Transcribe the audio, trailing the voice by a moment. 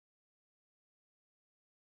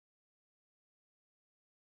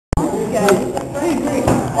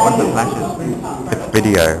What's the flashes? It's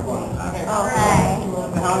video. Hi.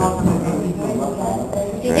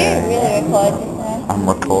 Did you really record just now? I'm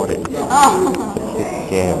recording. Oh. It's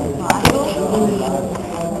scary.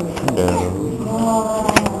 Hello.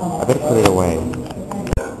 I better put it away.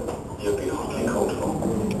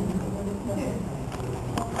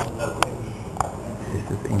 This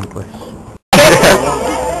is English.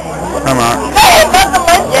 Come on.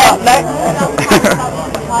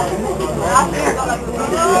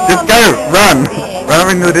 Just go! Run! Run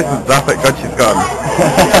into the distance. Laugh at God, she's gone.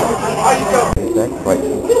 Wait.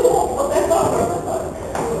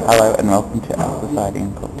 Hello and welcome to our society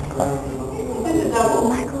and culture class.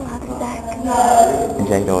 Michael loves Zach. And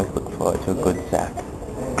Jade always looks forward to a good Zach.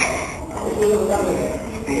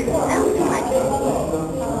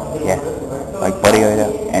 Yes, like body odor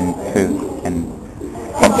and poo and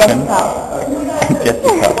Jessica. And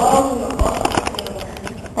Jessica.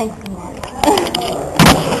 Thanks for that.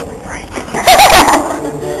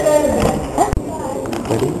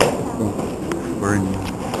 Ready? We're in.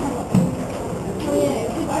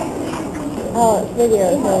 Oh, it's video,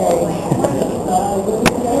 sorry.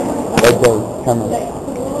 Okay, camera.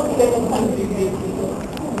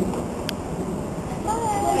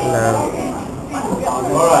 Hello.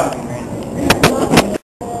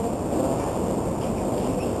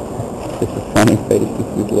 This is funny face, this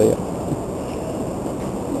is Leah.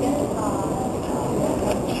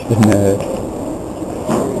 She's a nerd.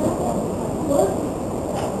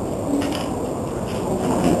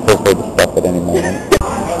 Feel free to stop at any moment.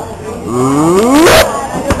 Do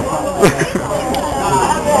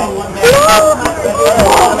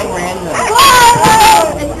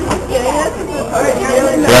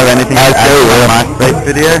you have anything to add to my space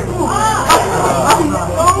video?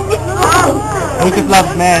 Lucas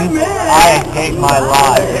loves men. I hate my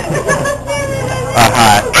life.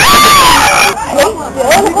 Hi.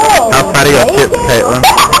 How proud of your tips, Caitlin?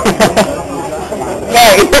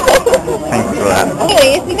 Yay. Thanks for that.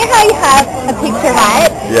 Anyways, you know how you have a picture,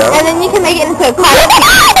 right? Yeah. And then you can make it into a card.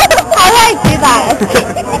 How do I do that?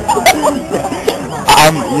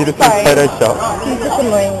 You just use Photoshop. He's just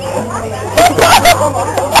annoying me.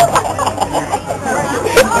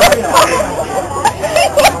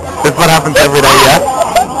 This is what happens every day, yeah?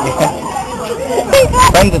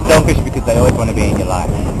 Friends are selfish because they always want to be in your life.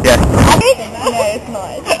 Yes. No, it's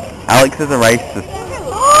not. Alex is a racist.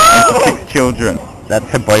 And she 6 children. That's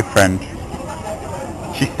her boyfriend.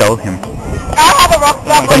 She stole him. I have a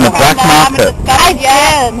rockstar From the black market. I did.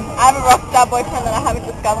 I have a rockstar boyfriend that I haven't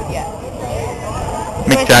discovered yet.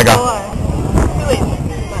 Mick Jagger. Who is?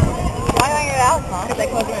 Why are you out, huh? Because they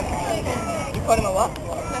called him a... You called him a what?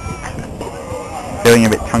 Feeling a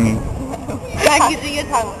bit tonguey. Jack, you do your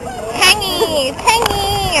tongue. Tangy!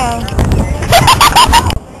 Tangy!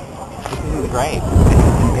 This is great.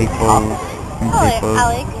 Some people.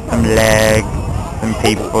 Alex. Some legs. Some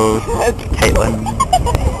people. Caitlin.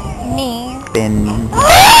 Me. Ben.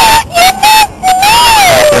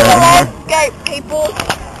 Landscape, people.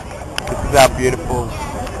 This is our beautiful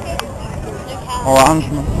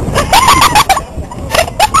arrangement.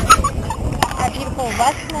 Our beautiful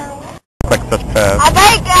west now. Like such curves.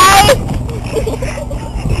 Bye, guys!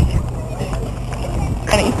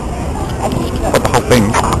 What the whole thing?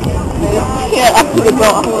 Yeah, after the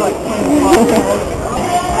door.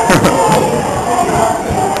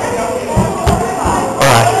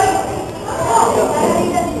 Alright.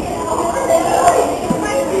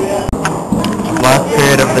 Last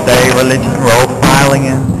period of the day, religion, we're all filing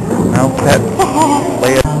in. Now set.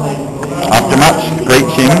 After much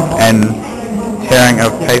screeching and tearing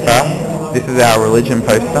of paper, this is our religion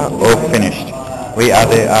poster, all finished. We are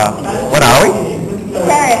the, what are we?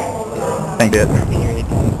 Parrot. Thank you. Why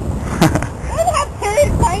do they have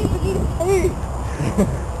parrots trying to eat food?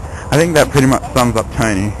 I think that pretty much sums up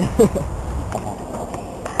Tony.